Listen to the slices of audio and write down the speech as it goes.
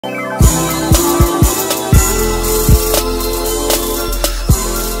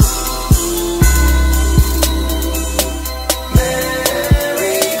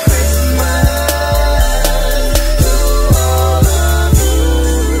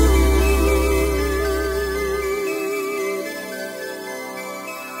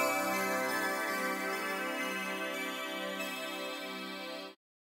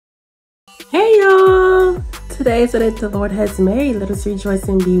today is the day the Lord has made. Let us rejoice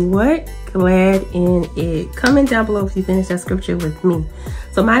and be what? Glad in it. Comment down below if you finished that scripture with me.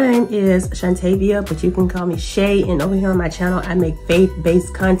 So my name is Shantavia, but you can call me Shay. And over here on my channel, I make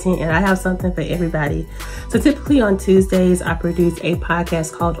faith-based content and I have something for everybody. So typically on Tuesdays, I produce a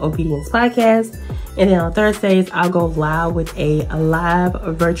podcast called Obedience Podcast. And then on Thursdays, I'll go live with a live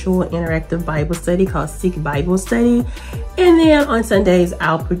virtual interactive Bible study called Seek Bible Study. And then on Sundays,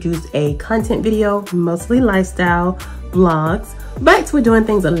 I'll produce a content video, mostly lifestyle vlogs. But we're doing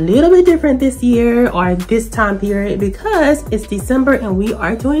things a little bit different this year or this time period because it's December and we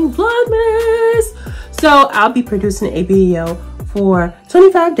are doing Vlogmas. So I'll be producing a video for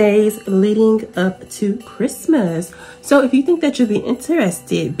 25 days leading up to Christmas. So if you think that you'll be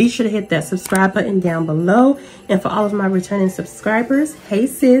interested, be sure to hit that subscribe button down below. And for all of my returning subscribers, hey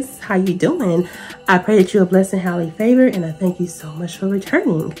sis, how you doing? I pray that you're blessed and highly favored, and I thank you so much for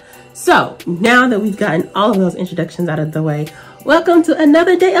returning. So now that we've gotten all of those introductions out of the way, welcome to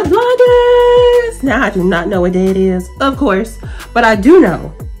another day of Vlogmas. Now I do not know what day it is, of course, but I do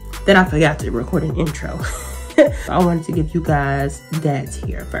know that I forgot to record an intro. I wanted to give you guys that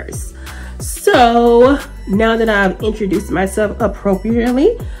here first. So now that I've introduced myself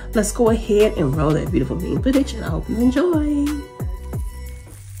appropriately, let's go ahead and roll that beautiful meme footage, and I hope you enjoy.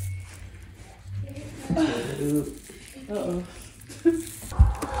 Uh-oh.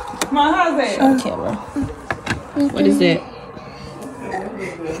 My husband. On camera. What is that?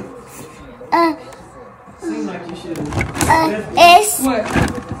 Seems like you should. It's What?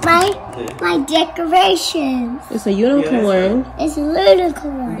 my decorations. It's a unicorn. It's a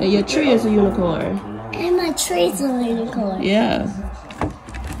unicorn. And your tree is a unicorn. And my tree's a unicorn. Yeah.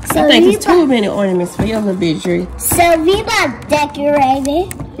 So I think it's too many ornaments for your little big tree. So we about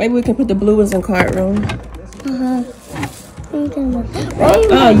decorated. Maybe we can put the blue ones in cart room.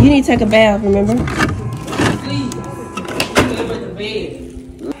 Oh, you need to take a bath, remember? Please. Live with the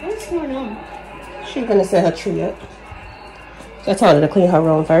bed. what's going on? She's gonna set her tree up. So I told her to clean her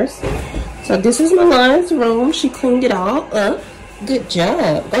room first. So this is Milan's room. She cleaned it all up. Good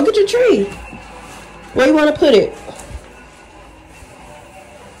job. Go get your tree. Where you want to put it?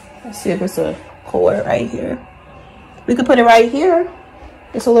 Let's see if it's a cord right here. We could put it right here.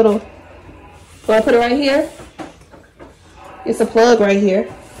 It's a little. Want to put it right here? It's a plug right here.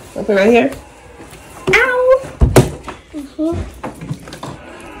 Want to put it right here? Ow! All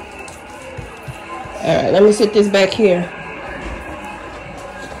right. Let me sit this back here.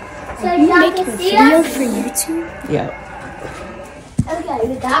 So y'all can see us? For YouTube? Yeah. Okay,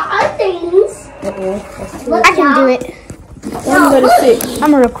 we got our things. I can do it. Let it sit.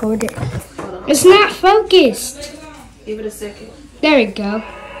 I'm gonna record it. It's not focused. Give it a second. There we go.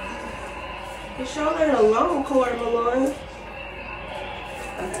 The shoulder and a long cord, Milan.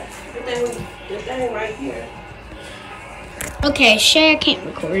 Okay. The thing right here. Okay, Shay, I can't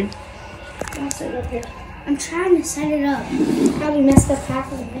record. I'm sitting up here. I'm trying to set it up. Probably messed up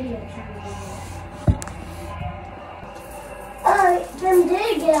half of the video. Them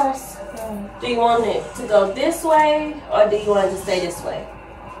did get us. Do you want it to go this way or do you want it to stay this way?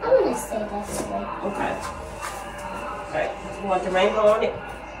 I'm gonna stay this way. Okay. Alright. You want the rainbow on it?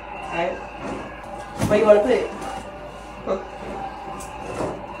 Alright. Where you want to put it?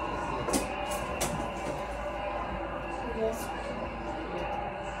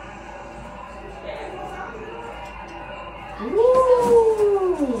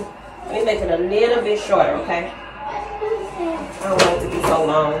 Ooh. Let me make it a little bit shorter, okay? I don't want it to be so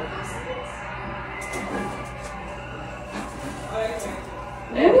long.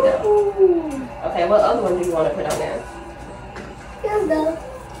 There we go. Okay, what other one do you want to put on there?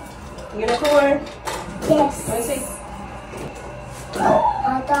 Unicorn? Yes. Let me see. I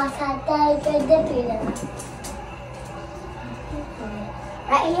thought I had that dippy there.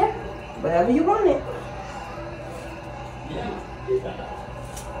 Right here? Wherever you want it.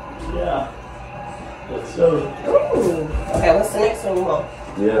 Yeah. Let's show it. Ooh. Okay, what's the next one you want?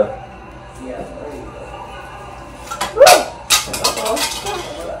 Yeah. Yeah.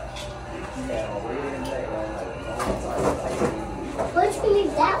 What do you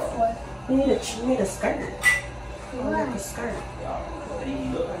need that for? You need a skirt. You need a skirt.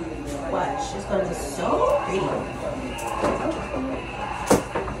 Watch, it's gonna be so pretty.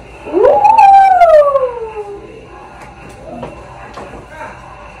 Ooh.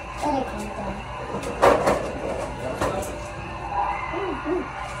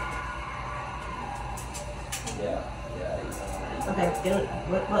 Okay,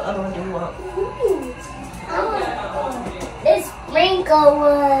 what other one do you want? This sprinkle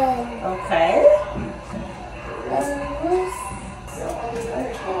one. Okay. This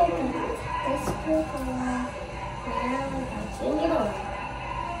sprinkle one.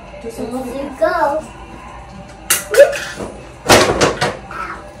 Do some Here more. you go.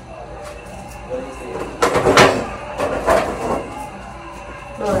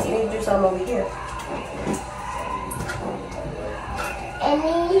 No, you need to do something over here.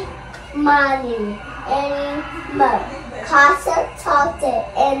 Any money, any mud. Casa talked it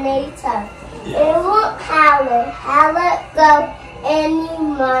any time. It won't holler, go. Any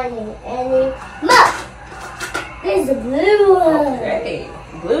money, any mud. There's a blue one. Okay,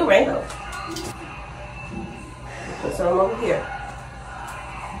 blue rainbow. Put some over here.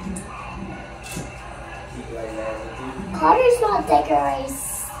 Carter's not decorating.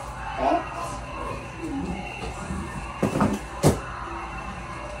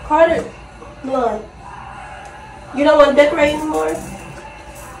 Carter, Lord, you don't want to decorate anymore?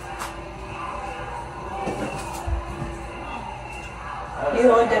 You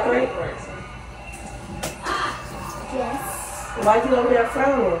don't want to decorate? Yes. Why you over there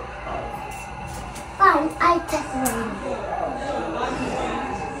frowning? Fine, I decorated.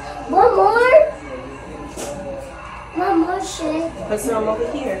 One more? One more shit. Put some over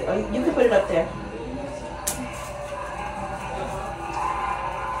here. Oh, you can put it up there.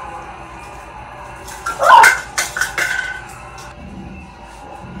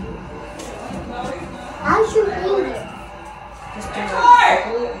 How'd you read it? Just do it.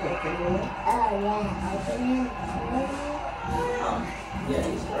 Open it. Open it. Oh yeah, open it.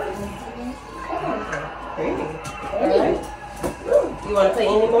 Pretty. Alright. You want to put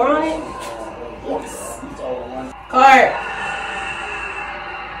any more on it? Yes. Cart.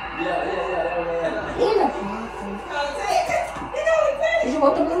 In the bathroom. Did you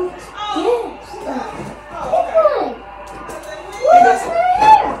want the blues? Yes. Pick one. What's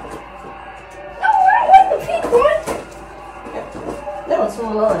there? No, I want the pink one. That one's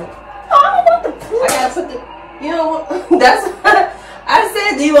from line. Oh, I want the I blue. gotta put the. You know what? That's. I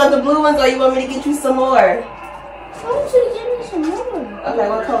said, do you want the blue ones or you want me to get you some more? I want you to give me some more. Okay,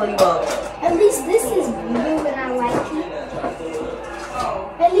 what color you want? At least this is blue and I like it.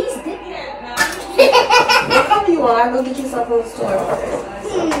 At least this. What color you want? I'll go get you some from the store.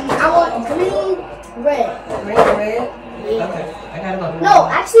 I want green, red. Green and red? Yeah. Okay, I gotta go. No,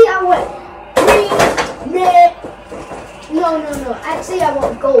 actually I want green, red. No. Actually I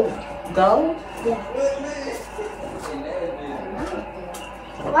want gold. Gold? Yeah.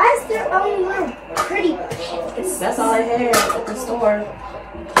 Why is there only one pretty pink? That's all I had at the store.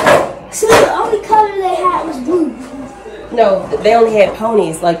 So the only color they had was blue. No, they only had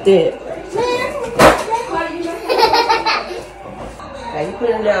ponies like that. Now you put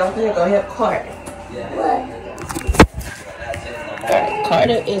them down. Here, go help Carter. Alright,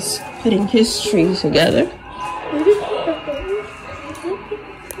 Carter is putting his tree together.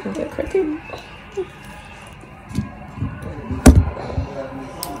 Is that cricket?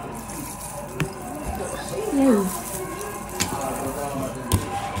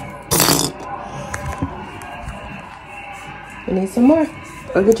 We need some more.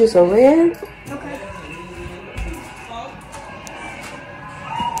 I'll get you some red. Okay.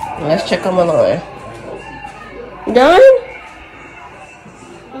 Let's check them along. Done?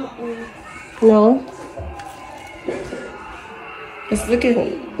 No. It's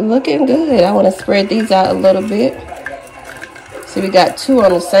looking good. I want to spread these out a little bit. See, we got two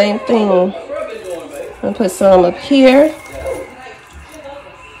on the same thing. I'm gonna put some up here.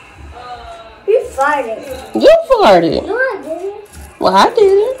 You farted. You farted. No, I didn't. Well, I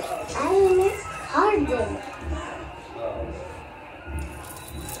did it. I didn't. Hard did it.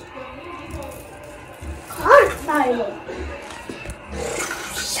 Hard farted.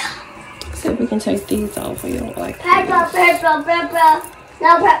 See if we can take these off. You don't like Pepper.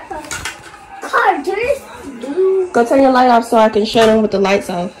 No pepper. Carter's blue. Go turn your light off so I can shut them with the lights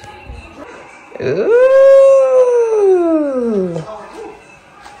off. Ooh.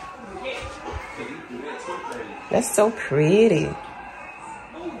 That's so pretty.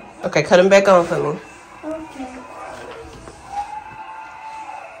 Okay, cut them back on for me. Okay.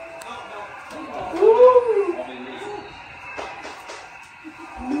 Ooh.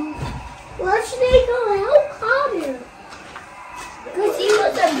 Where should they go? Help Carter. Cause you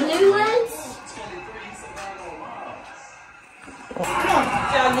want the blue ones?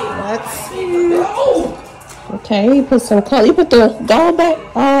 Let's see. Okay, you put some color. You put the gold back.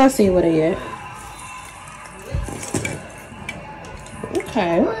 Oh, I see what it is.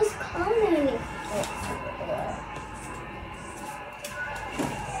 Okay. Who's coming?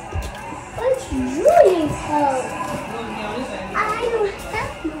 What's really cold? I don't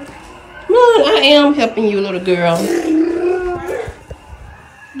have one. Come on, I am helping you, little girl.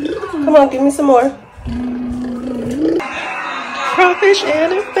 Come on, give me some more. Crawfish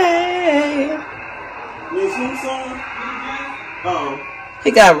and a fan. Oh.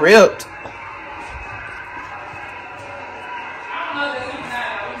 He got ripped.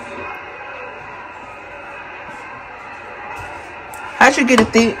 How'd you get it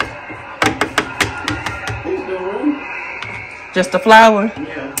thick? Just the flour?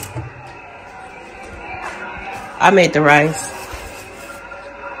 Yeah. I made the rice.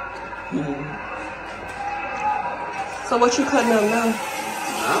 So what you cutting up now?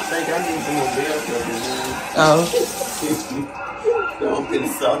 I think I need some more bell peppers. Oh. I'm finna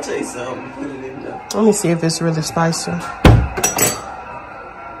saute something. Put it in there. Let me see if it's really spicy.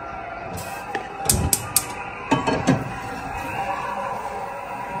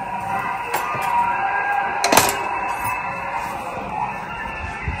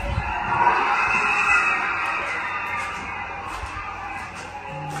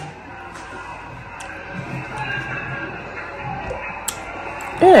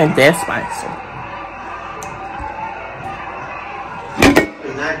 It ain't that spicy.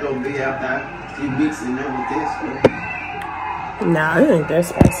 It's not gonna be after you mixing them with this. Nah, it ain't that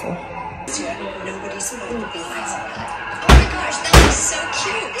spicy. Nobody's supposed to be like that. Oh my gosh, that is so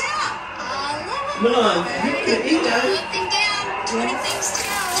cute. Mom, you can eat that. Nothing down, 20 things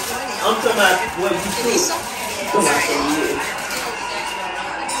down. I'm talking about what you cook.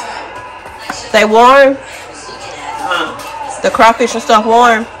 They warm? The crawfish and stuff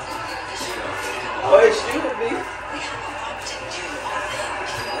warm? Oh, it should be.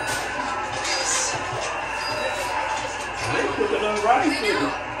 I ain't cooking no rice with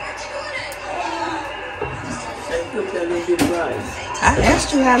it. They cook that little bit of rice. I asked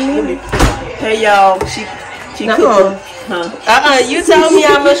you how many. Hey y'all, she No. cooked. Huh? You told me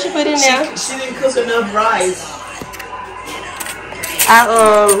how much you put in there. She didn't cook enough rice. I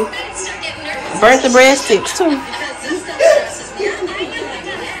burnt the breadsticks too.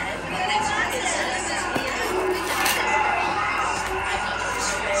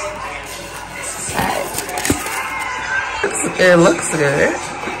 It looks good.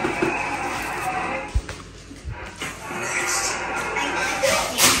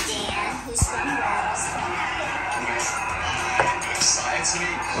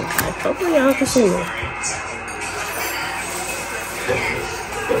 Okay, hopefully y'all can see it.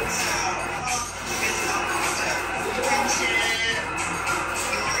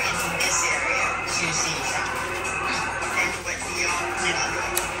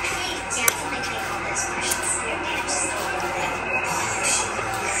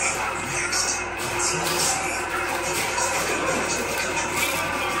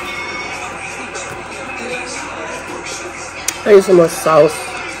 I need some more sauce.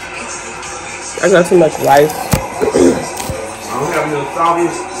 I got too much rice. I don't have no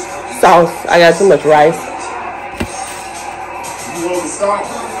sauce. Sauce. I got too much rice. You want the sauce?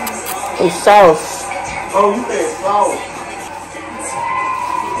 Some sauce. Oh, you said sauce.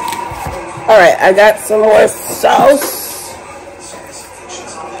 Alright, I got some more sauce.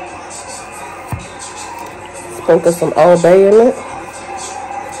 Sprinkle some Old Bay in it.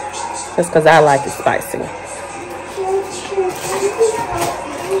 Just because I like it spicy.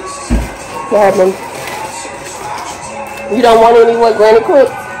 What happened? You don't want any what Granny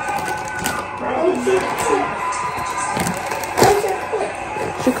cooked?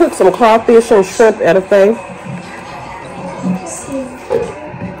 She cooked some crawfish and shrimp etouffee.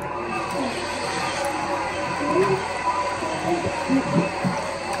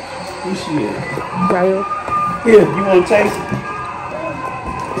 Who's she is? Right here. Here, you want to taste it?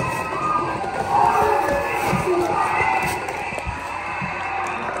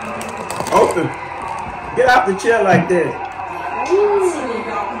 Open. Get out the chair like that.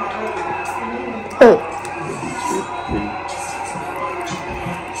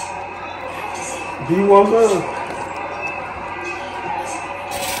 Do you want some?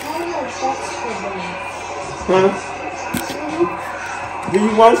 Huh? Do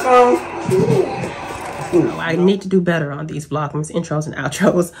you want some? I need to do better on these Vlogmas intros and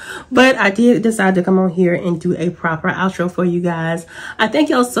outros, but I did decide to come on here and do a proper outro for you guys. I thank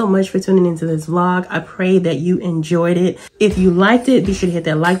y'all so much for tuning into this vlog. I pray that you enjoyed it. If you liked it, be sure to hit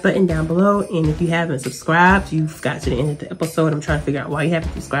that like button down below, and if you haven't subscribed, you've got to the end of the episode. I'm trying to figure out why you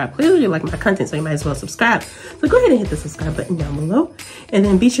haven't subscribed. Clearly you like my content, so you might as well subscribe. So go ahead and hit the subscribe button down below, and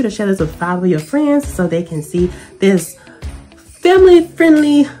then be sure to share this with 5 of your friends so they can see this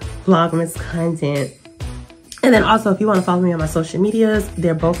family-friendly Vlogmas content. And then also, if you want to follow me on my social medias,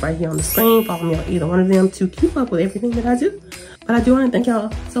 they're both right here on the screen. Follow me on either one of them to keep up with everything that I do. But But I do want to thank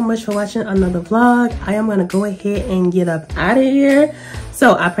y'all so much for watching another vlog. I am going to go ahead and get up out of here.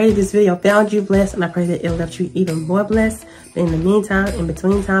 So I pray that this video found you blessed, and I pray that it left you even more blessed. But in the meantime, in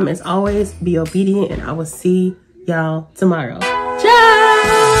between time, as always, be obedient, and I will see y'all tomorrow. Ciao!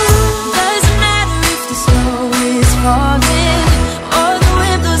 Doesn't matter if the snow is falling.